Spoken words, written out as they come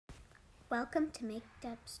Welcome to Make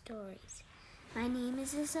Up Stories. My name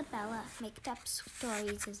is Isabella. Make Up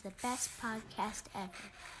Stories is the best podcast ever.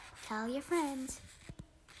 Tell your friends.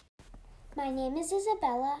 My name is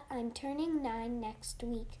Isabella. I'm turning 9 next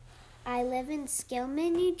week. I live in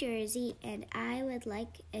Skillman, New Jersey, and I would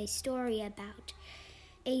like a story about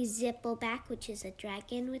a Zippleback, which is a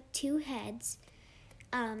dragon with 2 heads,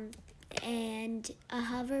 and a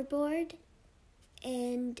hoverboard,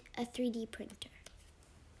 and a 3D printer.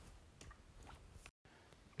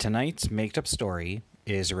 Tonight's made-up story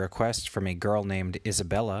is a request from a girl named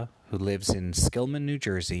Isabella who lives in Skillman, New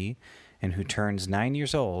Jersey, and who turns 9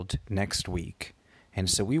 years old next week. And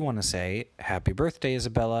so we want to say, happy birthday,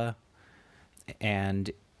 Isabella. And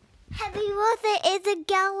Happy birthday,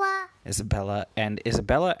 Isabella. And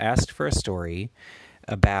Isabella asked for a story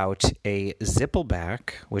about a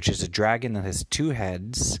Zippleback, which is a dragon that has 2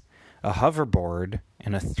 heads, a hoverboard,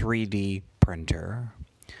 and a 3D printer.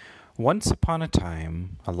 Once upon a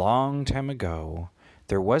time, a long time ago,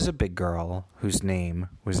 there was a big girl whose name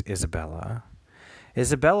was Isabella.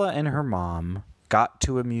 Isabella and her mom got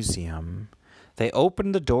to a museum. They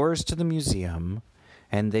opened the doors to the museum,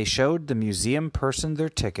 and they showed the museum person their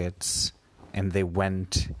tickets, and they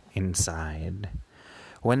went inside.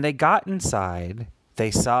 When they got inside, they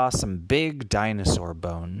saw some big dinosaur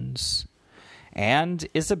bones. And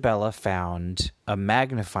Isabella found a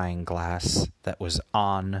magnifying glass that was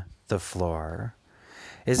on the floor.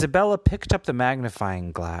 Isabella picked up the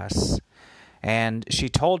magnifying glass, and she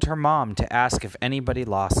told her mom to ask if anybody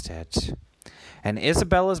lost it. And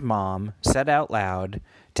Isabella's mom said out loud,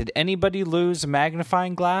 "Did anybody lose a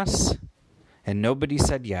magnifying glass?" And nobody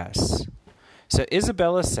said yes. So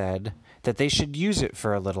Isabella said that they should use it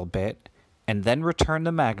for a little bit and then return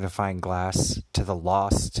the magnifying glass to the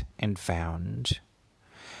lost and found.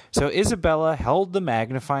 So Isabella held the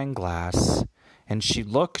magnifying glass, and she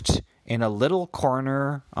looked in a little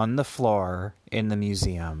corner on the floor in the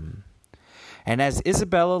museum. And as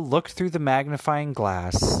Isabella looked through the magnifying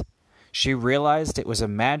glass, she realized it was a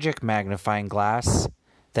magic magnifying glass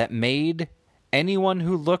that made anyone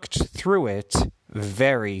who looked through it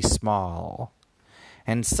very small.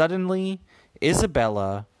 And suddenly,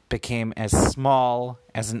 Isabella became as small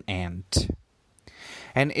as an ant.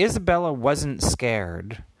 And Isabella wasn't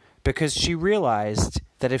scared, because she realized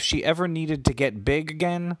that if she ever needed to get big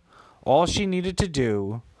again, all she needed to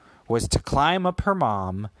do was to climb up her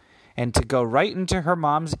mom and to go right into her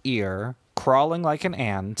mom's ear, crawling like an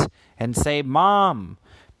ant, and say, "Mom,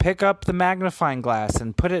 pick up the magnifying glass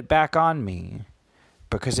and put it back on me."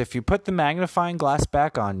 Because if you put the magnifying glass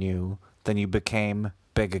back on you, then you became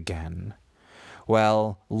big again.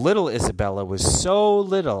 Well, little Isabella was so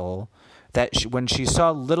little that when she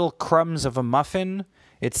saw little crumbs of a muffin,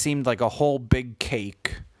 it seemed like a whole big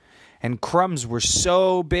cake. And crumbs were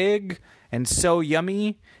so big and so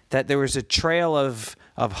yummy that there was a trail of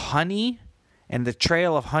honey, and the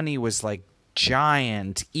trail of honey was like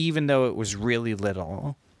giant, even though it was really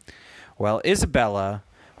little. Well, Isabella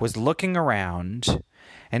was looking around,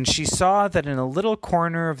 and she saw that in a little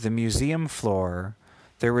corner of the museum floor,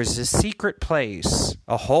 there was a secret place,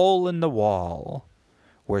 a hole in the wall,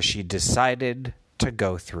 where she decided to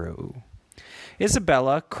go through.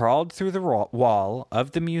 Isabella crawled through the wall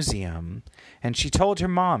of the museum, and she told her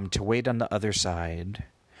mom to wait on the other side.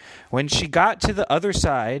 When she got to the other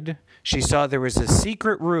side, she saw there was a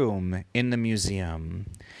secret room in the museum.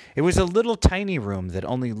 It was a little tiny room that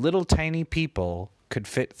only little tiny people could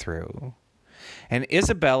fit through. And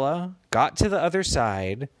Isabella got to the other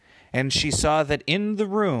side, and she saw that in the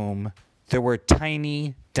room there were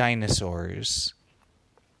tiny dinosaurs.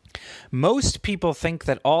 Most people think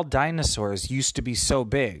that all dinosaurs used to be so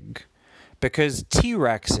big because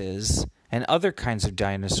T-Rexes and other kinds of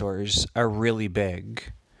dinosaurs are really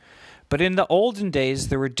big. But in the olden days,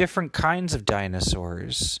 there were different kinds of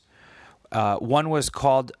dinosaurs. One was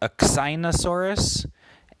called a Xenosaurus,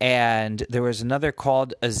 and there was another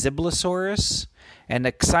called a Ziblosaurus. And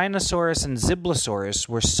the Xenosaurus and Ziblosaurus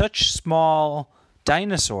were such small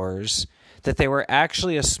dinosaurs that they were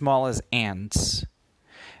actually as small as ants.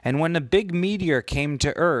 And when a big meteor came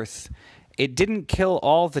to Earth, it didn't kill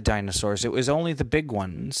all the dinosaurs. It was only the big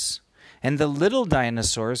ones. And the little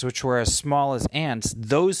dinosaurs, which were as small as ants,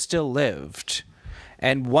 those still lived.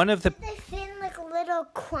 And one of the... Did they fit like little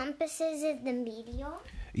compasses in the meteor?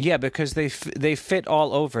 Yeah, because they fit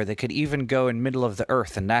all over. They could even go in middle of the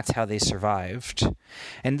earth, and that's how they survived.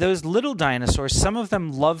 And those little dinosaurs, some of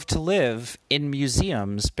them love to live in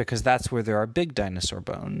museums because that's where there are big dinosaur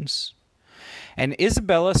bones. And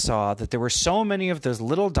Isabella saw that there were so many of those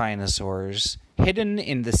little dinosaurs hidden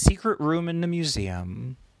in the secret room in the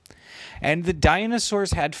museum. And the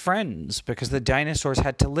dinosaurs had friends because the dinosaurs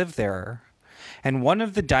had to live there. And one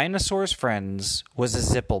of the dinosaurs' friends was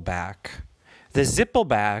a zippleback. The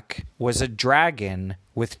zippleback was a dragon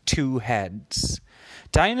with 2 heads.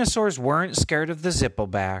 Dinosaurs weren't scared of the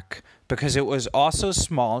zippleback because it was also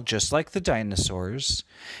small, just like the dinosaurs,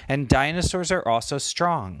 and dinosaurs are also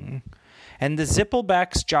strong. And the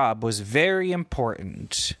zippleback's job was very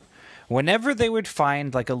important. Whenever they would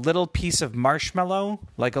find like a little piece of marshmallow,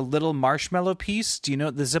 like a little marshmallow piece, do you know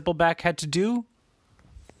what the zippleback had to do?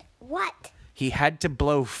 What? He had to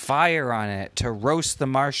blow fire on it to roast the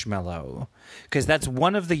marshmallow, because that's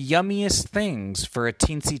one of the yummiest things for a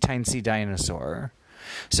teensy-tiny dinosaur.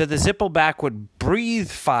 So the zippleback would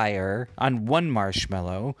breathe fire on one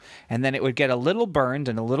marshmallow, and then it would get a little burned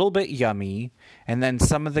and a little bit yummy, and then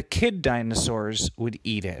some of the kid dinosaurs would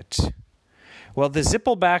eat it. Well, the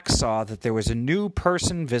zippleback saw that there was a new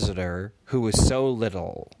person visitor who was so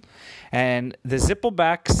little. And the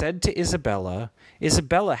zippleback said to Isabella,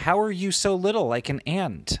 "Isabella, how are you so little, like an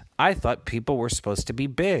ant? I thought people were supposed to be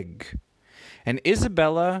big." And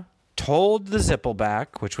Isabella told the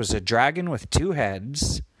zippleback, which was a dragon with 2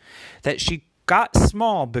 heads, that she got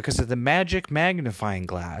small because of the magic magnifying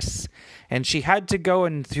glass, and she had to go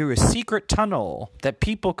in through a secret tunnel that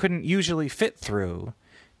people couldn't usually fit through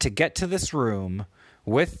to get to this room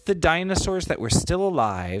with the dinosaurs that were still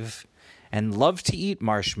alive and loved to eat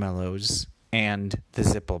marshmallows and the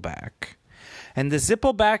zippleback. And the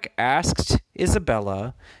zippleback asked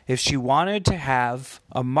Isabella if she wanted to have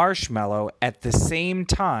a marshmallow at the same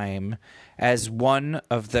time as one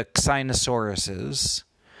of the Xinosauruses.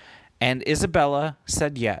 And Isabella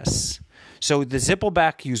said yes. So the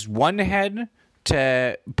zippleback used one head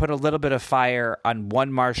to put a little bit of fire on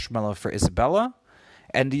one marshmallow for Isabella,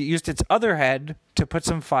 and used its other head to put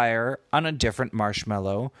some fire on a different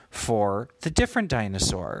marshmallow for the different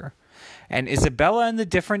dinosaur. And Isabella and the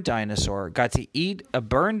different dinosaur got to eat a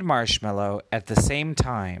burned marshmallow at the same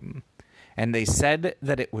time, and they said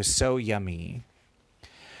that it was so yummy.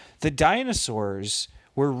 The dinosaurs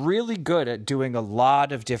were really good at doing a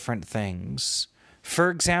lot of different things. For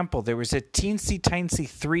example, there was a teensy-tiny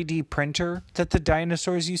 3D printer that the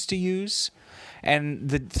dinosaurs used to use, and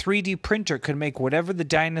the 3D printer could make whatever the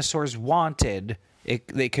dinosaurs wanted.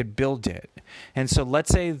 They could build it. And so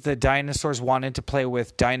let's say the dinosaurs wanted to play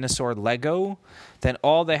with dinosaur Lego, then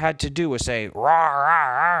all they had to do was say, "Rawr,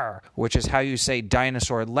 rawr, rawr," which is how you say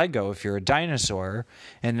dinosaur Lego if you're a dinosaur,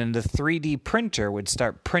 and then the 3D printer would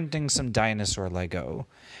start printing some dinosaur Lego.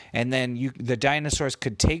 And then the dinosaurs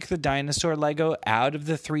could take the dinosaur Lego out of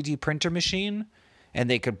the 3D printer machine, and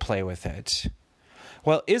they could play with it.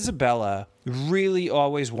 Well, Isabella really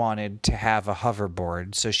always wanted to have a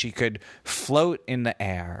hoverboard so she could float in the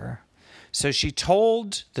air. So she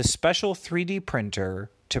told the special 3D printer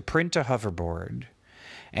to print a hoverboard.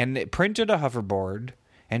 And it printed a hoverboard,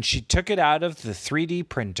 and she took it out of the 3D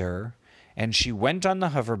printer, and she went on the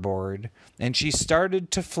hoverboard, and she started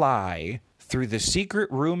to fly through the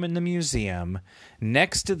secret room in the museum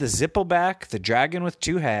next to the zippleback, the dragon with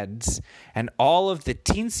 2 heads, and all of the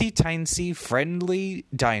teensy-tiny friendly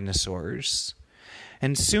dinosaurs.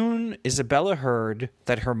 And soon Isabella heard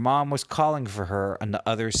that her mom was calling for her on the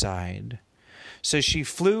other side. So she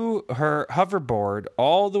flew her hoverboard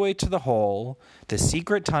all the way to the hole, the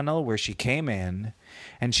secret tunnel where she came in,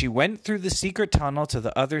 and she went through the secret tunnel to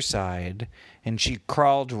the other side, and she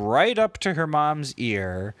crawled right up to her mom's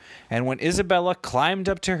ear. And when Isabella climbed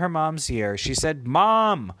up to her mom's ear, she said,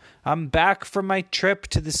 "Mom, I'm back from my trip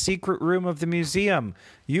to the secret room of the museum.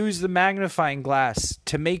 Use the magnifying glass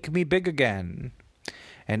to make me big again."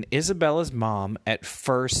 And Isabella's mom at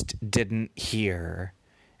first didn't hear.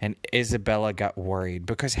 And Isabella got worried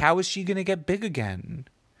because how is she going to get big again?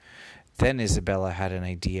 Then Isabella had an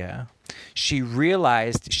idea. She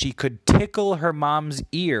realized she could tickle her mom's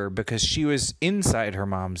ear because she was inside her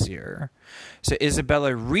mom's ear. So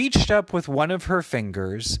Isabella reached up with one of her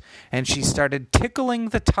fingers and she started tickling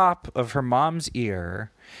the top of her mom's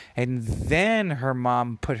ear. And then her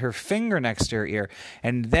mom put her finger next to her ear.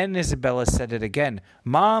 And then Isabella said it again.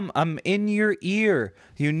 "Mom, I'm in your ear.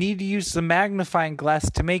 You need to use the magnifying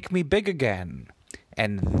glass to make me big again."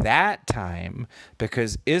 And that time,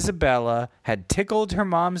 because Isabella had tickled her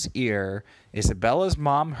mom's ear, Isabella's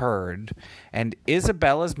mom heard, and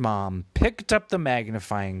Isabella's mom picked up the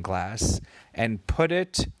magnifying glass and put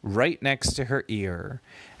it right next to her ear.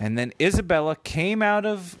 And then Isabella came out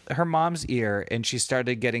of her mom's ear, and she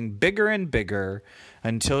started getting bigger and bigger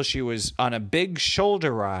until she was on a big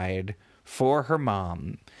shoulder ride for her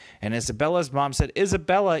mom. And Isabella's mom said,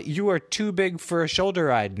 Isabella, you are too big for a shoulder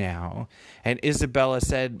ride now. And Isabella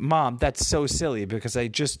said, Mom, that's so silly because I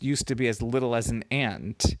just used to be as little as an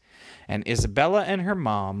ant. And Isabella and her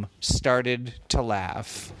mom started to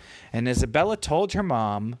laugh. And Isabella told her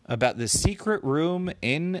mom about the secret room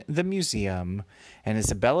in the museum. And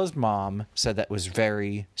Isabella's mom said that was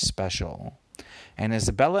very special. And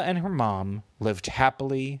Isabella and her mom lived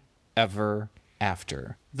happily ever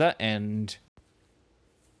after. The end.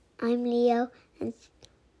 I'm Leo,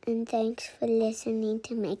 and thanks for listening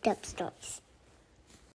to Make Up Stories.